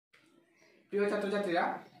প্রিয় ছাত্রছাত্রীরা,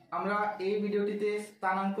 আমরা এই ভিডিওটিতে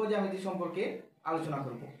স্থানাঙ্ক জ্যামিতি সম্পর্কে আলোচনা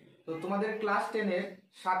করব। তো তোমাদের ক্লাস 10 এর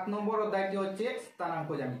 7 নম্বর অধ্যায়টি হচ্ছে স্থানাঙ্ক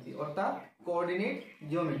জ্যামিতি অর্থাৎ কোঅর্ডিনেট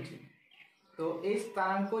জিওমেট্রি। তো এই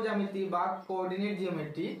স্থানাঙ্ক জ্যামিতি বা কোঅর্ডিনেট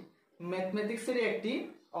জিওমেট্রি ম্যাথমেটিক্সের একটি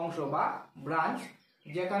অংশ বা ব্রাঞ্চ,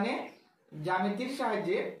 যেখানে জ্যামিতির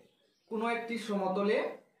সাহায্যে কোনো একটি সমতলে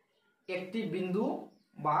একটি বিন্দু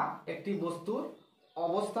বা একটি বস্তুর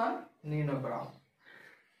অবস্থান নির্ণয় করা হয়।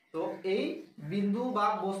 তো এই বিন্দু বা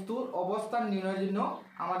বস্তুর অবস্থান নির্ণয়ের জন্য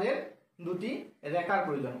আমাদের দুটি রেখার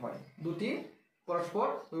প্রয়োজন হয়, দুটি পরস্পর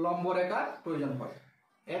লম্ব রেখার প্রয়োজন হয়।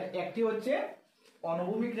 এর একটি হচ্ছে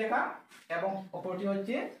অনুভূমিক রেখা এবং অপরটি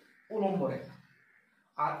হচ্ছে উল্লম্ব রেখা।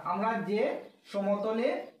 আর আমরা যে সমতলে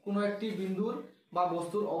কোনো একটি বিন্দুর বা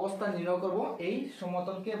বস্তুর অবস্থান নির্ণয় করব, এই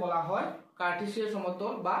সমতলকে বলা হয় কার্টেসীয়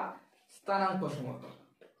সমতল বা স্থানাঙ্ক সমতল।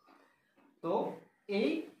 তো এই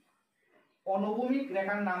অনুভূমিক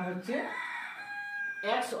রেখার নাম হচ্ছে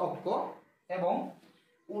এক্স অক্ষ এবং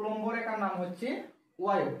উল্লম্ব রেখার নাম হচ্ছে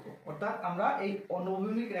ওয়াই অক্ষ। অর্থাৎ আমরা এই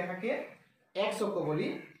অনুভূমিক রেখাকে এক্স অক্ষ বলি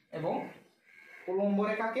এবং উল্লম্ব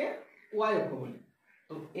রেখাকে ওয়াই অক্ষ বলি।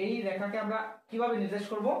 তো এই রেখাকে আমরা কিভাবে নির্দেশ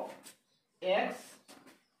করব? এক্স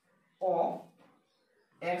ও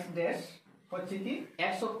এক্স ড্যাশ হচ্ছে কি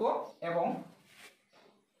এক্স অক্ষ এবং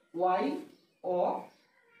ওয়াই ও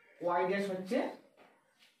ওয়াই ড্যাশ হচ্ছে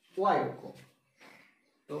ওয়াই অক্ষ।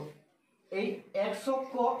 তো এই এক্স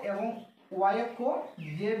অক্ষ এবং ওয়াই অক্ষ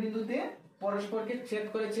যে বিন্দুতে পরস্পরকে ছেদ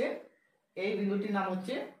করেছে, এই বিন্দুটির নাম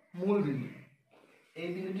হচ্ছে মূল বিন্দু। এই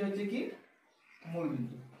বিন্দুটি হচ্ছে কি মূল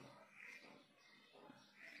বিন্দু।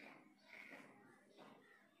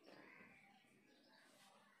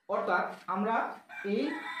 অর্থাৎ আমরা এই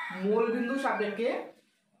মূল বিন্দু সাপেক্ষে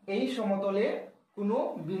এই সমতলে কোনো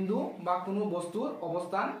বিন্দু বা কোনো বস্তুর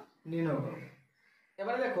অবস্থান নির্ণয় করব।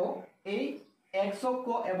 এবারে দেখো, এই এক্স অক্ষ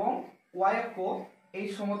এবং ওয়াই অক্ষ এই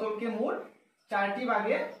সমতলকে মোট 4টি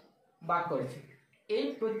ভাগে ভাগ করেছে। এই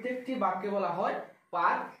প্রত্যেকটি ভাগকে বলা হয়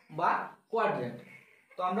পাদ বা কোয়াড্রেন্ট।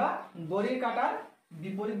 তো আমরা ঘড়ির কাঁটার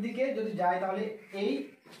বিপরীত দিকে যদি যাই, তাহলে এই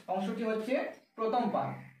অংশটি হচ্ছে প্রথম পাদ,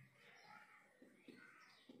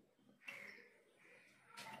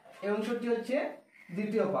 এই অংশটি হচ্ছে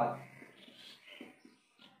দ্বিতীয় পাদ,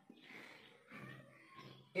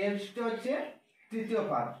 এই অংশটি হচ্ছে তৃতীয়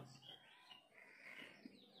পাদ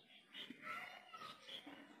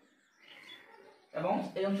এবং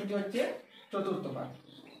এই অংশটি হচ্ছে চতুর্থ পাদ।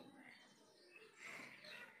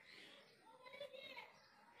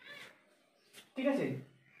 ঠিক আছে,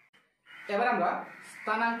 এবার আমরা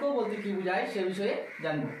স্থানাঙ্ক বলতে কি বোঝায় সে বিষয়ে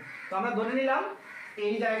জানবো। তো আমরা ধরে নিলাম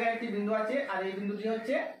এই জায়গায় একটি বিন্দু আছে আর এই বিন্দুটি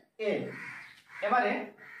হচ্ছে এ। এবারে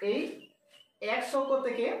এই এক্স অক্ষ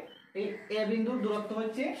থেকে এই এ বিন্দুর দূরত্ব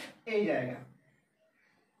হচ্ছে এই জায়গা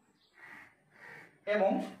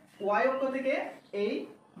এবং ওয়াই অক্ষ থেকে এই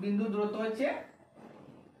বিন্দুর দূরত্ব হচ্ছে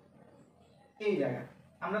এই জায়গা।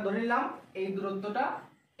 আমরা ধরে নিলাম এই দূরত্বটা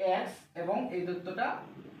এক্স এবং এই দূরত্বটা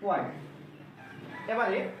ওয়াই।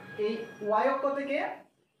 এবারে এই ওয়াই অক্ষ থেকে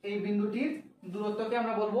এই বিন্দুটির দূরত্বকে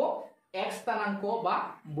আমরা বলবো এক্স স্থানাঙ্ক বা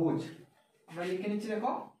ভুজ। আমরা লিখে নিচ্ছি,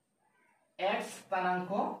 দেখো, এক্স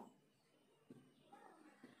স্থানাঙ্ক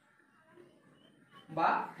বা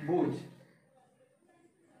ভুজ।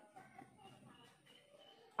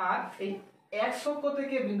 আর এই এক্স অক্ষ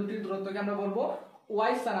থেকে বিন্দুটির দূরত্বকে আমরা বলবো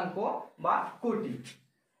ওয়াই স্থানাঙ্ক বা কোটি।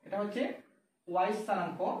 এটা হচ্ছে ওয়াই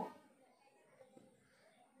স্থানাঙ্ক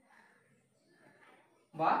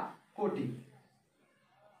বা কোটি।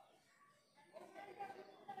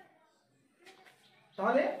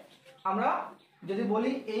 তাহলে আমরা যদি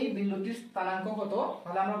বলি এই বিন্দুটির স্থানাঙ্ক কত,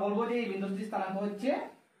 তাহলে আমরা বলবো যে এই বিন্দুটির স্থানাঙ্ক হচ্ছে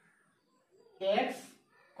এক্স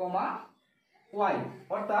কমা ওয়াই।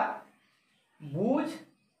 অর্থাৎ ভুজ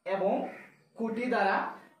এবং কোটি দ্বারা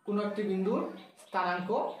কোনো একটি বিন্দুর স্থানাঙ্ক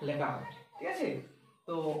লেখা হয়। ঠিক আছে,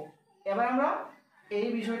 তো এবার আমরা এই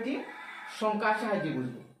বিষয়টি সংখ্যার সাহায্যে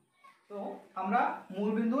বুঝব। তো আমরা মূল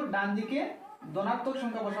বিন্দুর ডান দিকে ধনাত্মক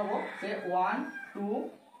সংখ্যা বসাবো, সে 1 2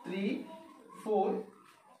 3 4।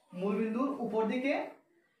 মূল বিন্দুর উপর দিকে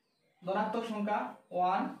ধনাত্মক সংখ্যা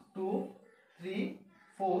 1 2 3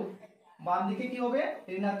 4। বাম দিকে কি হবে?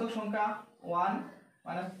 ঋণাত্মক সংখ্যা 1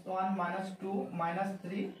 -1 -2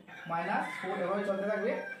 -3 -4, এভাবে চলতে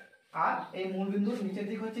থাকবে। আর এই মূল বিন্দুর নিচের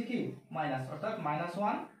দিক হচ্ছে কি মাইনাস, অর্থাৎ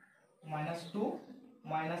 -1 -2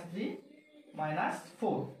 -3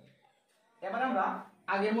 -4। এবার আমরা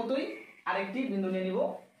আগের মতোই আরেকটি বিন্দু নিয়ে নিব,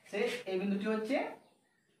 সে এই বিন্দুটি হচ্ছে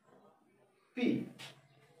পি।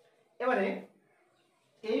 এবারে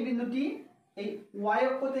এই বিন্দুটি এই ওয়াই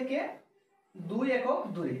অক্ষ থেকে 2 একক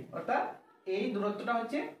দূরে, অর্থাৎ এই দূরত্বটা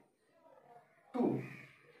হচ্ছে 2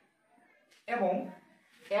 এবং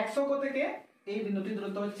x অক্ষ থেকে এই বিন্দুটির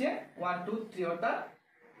দূরত্ব হচ্ছে 1 2 3 অর্থাৎ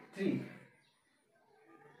 3,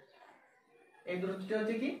 এই দূরত্বটি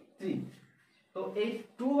হচ্ছে কি 3। তো এই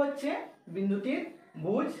 2 হচ্ছে বিন্দুটির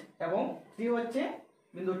ভুজ এবং 3 হচ্ছে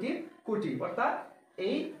বিন্দুটির কুটি, অর্থাৎ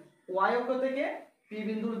এই y অক্ষ থেকে p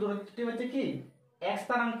বিন্দুর দূরত্বটি হচ্ছে কি x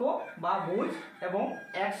স্থানাঙ্ক বা ভুজ এবং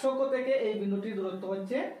x অক্ষ থেকে এই বিন্দুটির দূরত্ব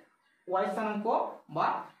হচ্ছে y স্থানাঙ্ক বা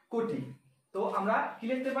কুটি। তো আমরা কি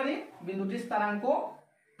লিখতে পারি, বিন্দুটির স্থানাঙ্ক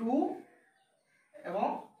 2 এবং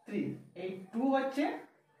 3, এই 2 হচ্ছে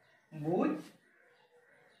ভুজ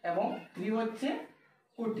এবং 3 হচ্ছে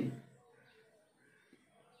কুটি।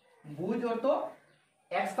 ভুজ অর্থ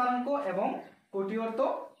x স্থানাঙ্ক এবং কুটি অর্থ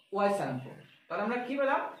y স্থানাঙ্ক। তাহলে আমরা কি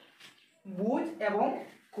পেলাম, ভুজ এবং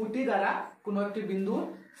কুটি দ্বারা কোনো একটি বিন্দুর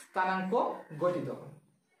স্থানাঙ্ক গঠিত হয়।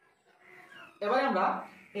 এবারে আমরা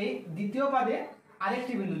এই দ্বিতীয় পাদে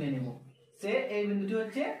আরেকটি বিন্দু নিয়ে নেব, সে এই বিন্দুটি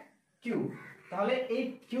হচ্ছে q। তাহলে এই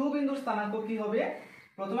q বিন্দুর স্থানাঙ্ক কি হবে,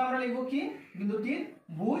 প্রথমে আমরা লিখব কি বিন্দুটির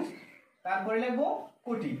ভুজ, তারপরে লিখব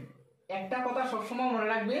কুটি। একটা কথা সবসময় মনে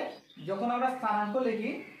রাখবে, যখন আমরা স্থানাঙ্ক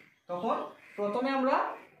লিখি তখন প্রথমে আমরা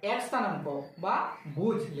x স্থানাঙ্ক বা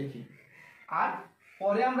ভুজ লিখি আর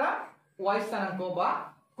পরে আমরা y স্থানাঙ্ক বা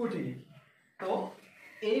কুটি লিখি। তো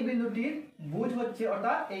এই বিন্দুটির ভুজ হচ্ছে,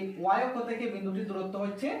 অর্থাৎ এই y অক্ষ থেকে বিন্দুটির দূরত্ব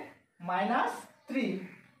হচ্ছে -3,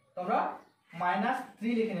 তোমরা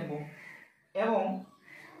 -3 লিখে নেব এবং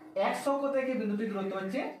x অক্ষ থেকে বিন্দুটির দূরত্ব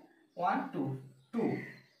হচ্ছে 1 2 2,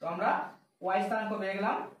 তো আমরা y স্থানাঙ্ক পেয়ে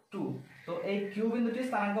গেলাম 2। তো এই q বিন্দুটির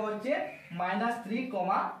স্থানাঙ্ক হচ্ছে -3,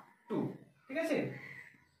 2, ঠিক আছে।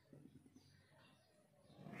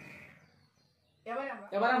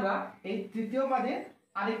 এবার আমরা এই তৃতীয় পাদে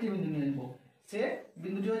আরেকটি বিন্দু নিয়ে নেব, সে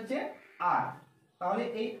বিন্দুটি হচ্ছে r। তাহলে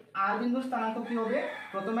এই r বিন্দুর স্থানাঙ্ক কি হবে,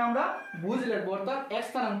 প্রথমে আমরা ভুজ লিখব অর্থাৎ x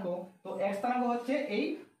স্থানাঙ্ক। তো x স্থানাঙ্ক হচ্ছে এই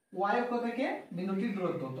y অক্ষ থেকে বিন্দুটির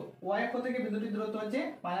দূরত্ব। তো y অক্ষ থেকে বিন্দুটির দূরত্ব হচ্ছে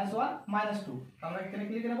 -1 -2, আমরা এখানে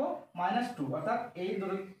কি লিখে নেব -2, অর্থাৎ এই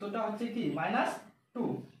দূরত্বটা হচ্ছে কি -2।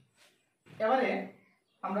 এবারে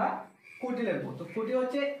আমরা কুটি লিখব। তো কুটি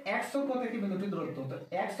হচ্ছে x অক্ষ থেকে বিন্দুটির দূরত্ব। তো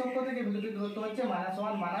x অক্ষ থেকে বিন্দুটির দূরত্ব হচ্ছে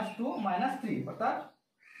 -1 -2 -3, অর্থাৎ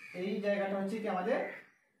এই জায়গাটা হচ্ছে কি আমাদের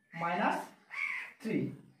 -3,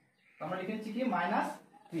 তো আমরা লিখে নিচ্ছি কি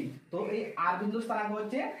 -3। তো এই r বিন্দুর স্থানাঙ্ক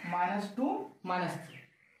হচ্ছে -2 -3।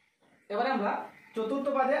 এবারে আমরা চতুর্থ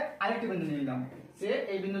পাদে আরেকটি বিন্দু নিয়ে নিলাম, সে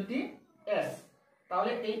এই বিন্দুটি s।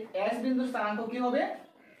 তাহলে এই s বিন্দুর স্থানাঙ্ক কি হবে,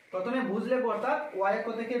 প্রথমে ভুজ লিখব অর্থাৎ y অক্ষ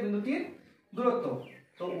থেকে বিন্দুটির দূরত্ব।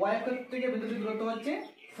 তো y অক্ষ থেকে বিন্দুটির দূরত্ব হচ্ছে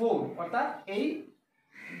 4, অর্থাৎ এই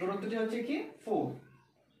দূরত্বটি হচ্ছে কি 4,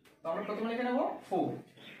 তো আমরা প্রথমে লিখে নেব 4।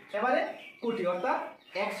 এবারে কুটি অর্থাৎ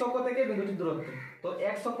x অক্ষ থেকে বিন্দুটির দূরত্ব। তো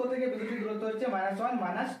x অক্ষ থেকে বিন্দুটির দূরত্ব হচ্ছে -1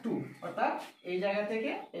 -2, অর্থাৎ এই জায়গা থেকে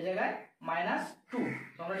এই জায়গায় -2,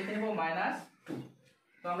 তো আমরা লিখে নেব -2।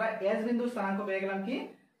 তো আমরা s বিন্দুর স্থানাঙ্ক পেয়ে গেলাম কি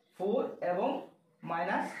 4 এবং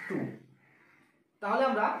 -2। তাহলে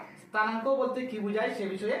আমরা স্থানাঙ্ক বলতে কি বোঝায় সে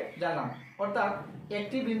বিষয়ে জানলাম, অর্থাৎ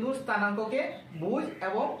একটি বিন্দুর স্থানাঙ্ককে ভুজ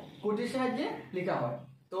এবং কুটির সাহায্যে লেখা হয়।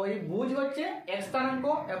 তো এই ভুজ হচ্ছে x স্থানাঙ্ক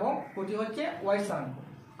এবং কুটি হচ্ছে y স্থানাঙ্ক,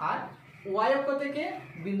 আর y অক্ষ থেকে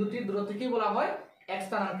বিন্দুটির দূরত্ব কি বলা হয় x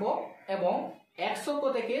স্থানাঙ্ক এবং x অক্ষ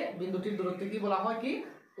থেকে বিন্দুটির দূরত্ব কি বলা হয় কি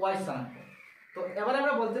y স্থানাঙ্ক। তো এবারে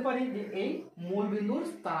আমরা বলতে পারি যে এই মূল বিন্দুর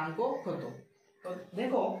স্থানাঙ্ক কত। তো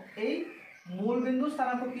দেখো এই মূল বিন্দুর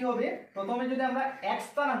স্থানাঙ্ক কি হবে, প্রথমে যদি আমরা x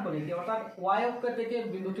স্থানাঙ্ক লিখি অর্থাৎ y অক্ষ থেকে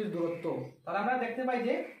বিন্দুটির দূরত্ব, তাহলে আমরা দেখতে পাই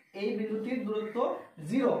যে এই বিন্দুটির দূরত্ব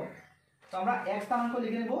 0, তো আমরা x স্থানাঙ্ক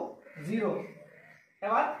লিখে নেব 0।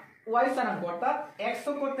 এবার y স্থানাঙ্ক অর্থাৎ x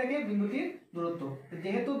অক্ষ থেকে বিন্দুটির দূরত্ব,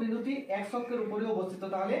 যেহেতু বিন্দুটি x অক্ষের উপরে অবস্থিত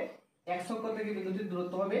তাহলে x অক্ষ থেকে বিন্দুটির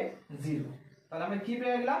দূরত্ব হবে 0। তাহলে আমরা কি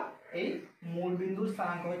পেয়ে গেলাম, এই মূল বিন্দুর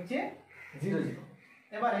স্থানাঙ্ক হচ্ছে 0 0।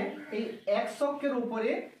 এবারে এই x অক্ষের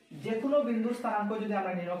উপরে যে কোনো বিন্দুর স্থানাঙ্ক যদি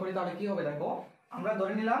আমরা নির্ণয় করি তাহলে কি হবে, দেখো আমরা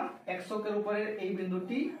ধরে নিলাম x অক্ষের উপরের এই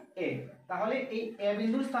বিন্দুটি a, তাহলে এই a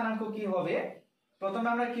বিন্দুর স্থানাঙ্ক কি হবে, প্রথমে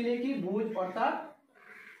আমরা কি লিখি ভুজ অর্থাৎ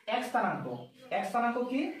x স্থানাঙ্ক। x স্থানাঙ্ক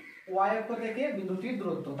কি y অক্ষ থেকে বিন্দুটির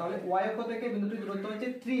দূরত্ব, তাহলে y অক্ষ থেকে বিন্দুটির দূরত্ব হচ্ছে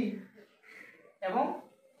 3 এবং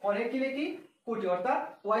পরে কি লিখি কুটি অর্থাৎ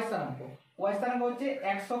y স্থানাঙ্ক। y স্থানাঙ্ক হচ্ছে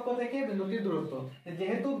x অক্ষ থেকে বিন্দুটির দূরত্ব,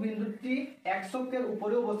 যেহেতু বিন্দুটি x অক্ষের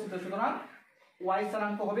উপরে অবস্থিত সুতরাং y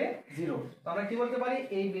স্থানাঙ্ক হবে 0। তো আমরা কি বলতে পারি,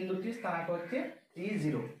 এই বিন্দুটির স্থানাঙ্ক হচ্ছে 3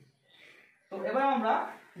 0। তো এবার আমরা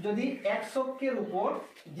যদি x অক্ষের উপর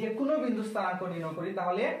যে কোনো বিন্দুর স্থানাঙ্ক নির্ণয় করি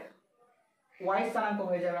তাহলে y স্থানাঙ্ক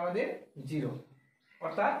হয়ে যাবে আমাদের 0,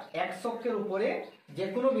 অর্থাৎ x অক্ষের উপরে যে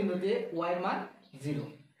কোনো বিন্দুতে y এর মান 0।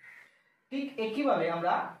 ঠিক একইভাবে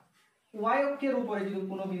আমরা y অক্ষের উপরে যদি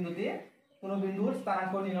কোনো বিন্দুতে কোনো বিন্দুর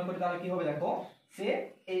স্থানাঙ্ক নির্ণয় করি তাহলে কি হবে, দেখো সে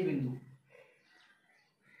এই বিন্দু।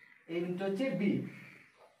 এই বিন্দুটি হচ্ছে বি।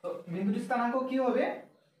 তো বিন্দুটির স্থানাঙ্ক কি হবে?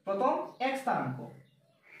 প্রথম x স্থানাঙ্ক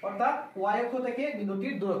অর্থাৎ y অক্ষ থেকে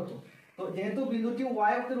বিন্দুটির দূরত্ব। তো যেহেতু বিন্দুটি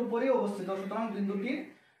y অক্ষের উপরেই অবস্থিত, সুতরাং বিন্দুটির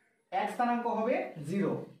x স্থানাঙ্ক হবে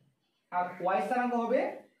 0 আর y স্থানাঙ্ক হবে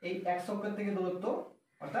এই x অক্ষের থেকে দূরত্ব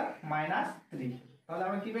অর্থাৎ -3। তাহলে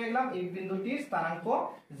আমরা কি পেয়ে গেলাম? এই বিন্দুটির স্থানাঙ্ক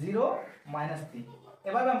 0 -3।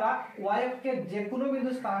 এভাবে আমরা y অক্ষের যে কোনো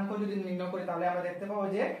বিন্দুর স্থানাঙ্ক যদি নির্ণয় করি তাহলে আমরা দেখতে পাবো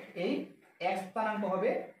যে এই x স্থানাঙ্ক হবে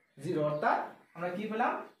 0 অর্থাৎ আমরা কি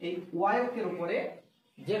পেলাম? এই y অক্ষের উপরে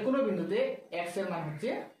যে কোনো বিন্দুতে x এর মান হচ্ছে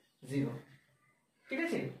 0। ঠিক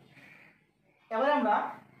আছে, এবার আমরা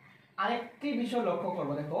আরেকটি বিষয় লক্ষ্য করব।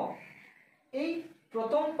 দেখো, এই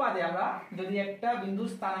প্রথম পাদে আমরা যদি একটা বিন্দুর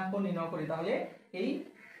স্থানাঙ্ক নির্ণয় করি তাহলে এই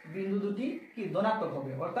বিন্দু দুটি কি ধনাত্মক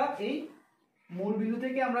হবে, অর্থাৎ এই মূল বিন্দু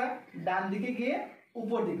থেকে আমরা ডান দিকে গিয়ে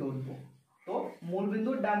উপর দিকে উঠব। তো মূল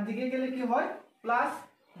বিন্দুর ডান দিকে গেলে কি হয়? প্লাস,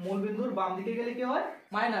 মূল বিন্দুর বাম দিকে গেলে কি হয়?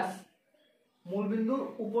 মাইনাস। মূল বিন্দুর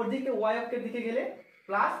উপর দিকে y অক্ষের দিকে গেলে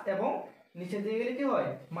প্লাস এবং নিচের দিকে গেলে কি হয়?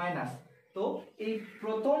 মাইনাস। তো এই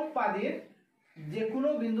প্রথম পাদের যে কোনো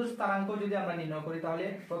বিন্দুর স্থানাঙ্ক যদি আমরা নির্ণয় করি তাহলে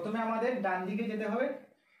প্রথমে আমাদের ডান দিকে যেতে হবে,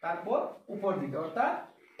 তারপর উপর দিকে, অর্থাৎ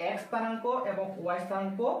x স্থানাঙ্ক এবং y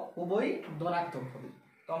স্থানাঙ্ক উভয়ই ধনাত্মক হবে।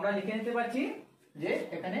 তো আমরা লিখে নিতে পারছি যে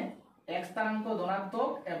এখানে x স্থানাঙ্ক ধনাত্মক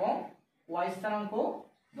এবং y স্থানাঙ্ক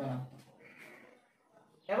ধনাত্মক।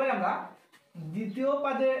 এবার আমরা দ্বিতীয়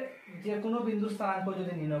পাদে যে কোনো বিন্দুর স্থানাঙ্ক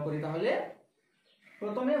যদি নির্ণয় করি তাহলে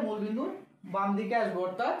প্রথমে মূল বিন্দুর বাম দিকে আসবো,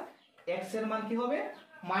 অর্থাৎ x এর মান কি হবে?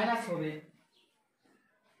 মাইনাস হবে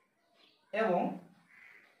এবং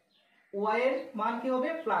y এর মান কি হবে?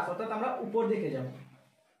 প্লাস, অর্থাৎ আমরা উপর দিকে যাব।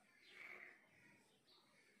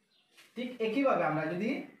 ঠিক একইভাবে আমরা যদি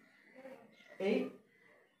এই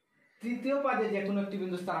তৃতীয় পাদে যে কোনো একটি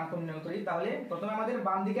বিন্দু স্থানাঙ্ক নির্ণয় করি তাহলে প্রথমে আমাদের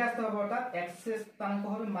বাম দিকে আসতে হবে, অর্থাৎ x এর স্থানাঙ্ক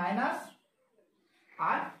হবে মাইনাস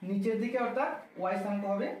আর নিচের দিকে অর্থাৎ y স্থানাঙ্ক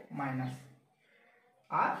হবে মাইনাস।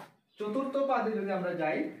 আর চতুর্থ পাদে যদি আমরা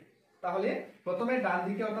যাই তাহলে প্রথমে ডান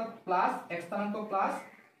দিকে অর্থাৎ প্লাস, x স্থানাঙ্ক প্লাস,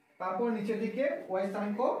 তারপর নিচের দিকে y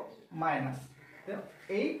স্থানাঙ্ক মাইনাস।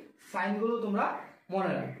 এই সাইনগুলো তোমরা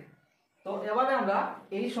মনে রাখবে। তো এবারে আমরা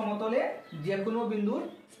এই সমতলে যে কোনো বিন্দুর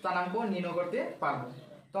স্থানাঙ্ক নির্ণয় করতে পারবো।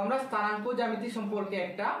 তো আমরা স্থানাঙ্ক জ্যামিতি সম্পর্কে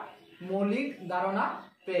একটা মৌলিক ধারণা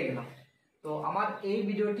পেয়ে গেলাম। তো আমার এই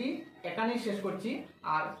ভিডিওটি এখানেই শেষ করছি,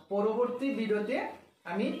 আর পরবর্তী ভিডিওতে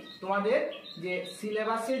আমি তোমাদের যে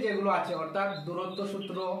সিলেবাসে যেগুলো আছে অর্থাৎ দূরত্ব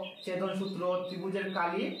সূত্র, ছেদন সূত্র, ত্রিভুজের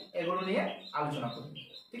কালি, এগুলো নিয়ে আলোচনা করব।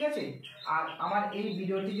 ঠিক আছে, আর আমার এই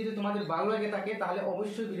ভিডিওটি যদি তোমাদের ভালো লাগে থাকে তাহলে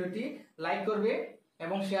অবশ্যই ভিডিওটি লাইক করবে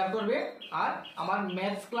এবং শেয়ার করবে, আর আমার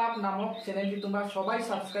ম্যাথস ক্লাব নামক চ্যানেলটি তোমরা সবাই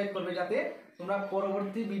সাবস্ক্রাইব করবে যাতে তোমরা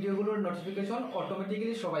পরবর্তী ভিডিওগুলোর নোটিফিকেশন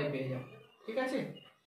অটোমেটিক্যালি সবাই পেয়ে যাও। ঠিক আছে।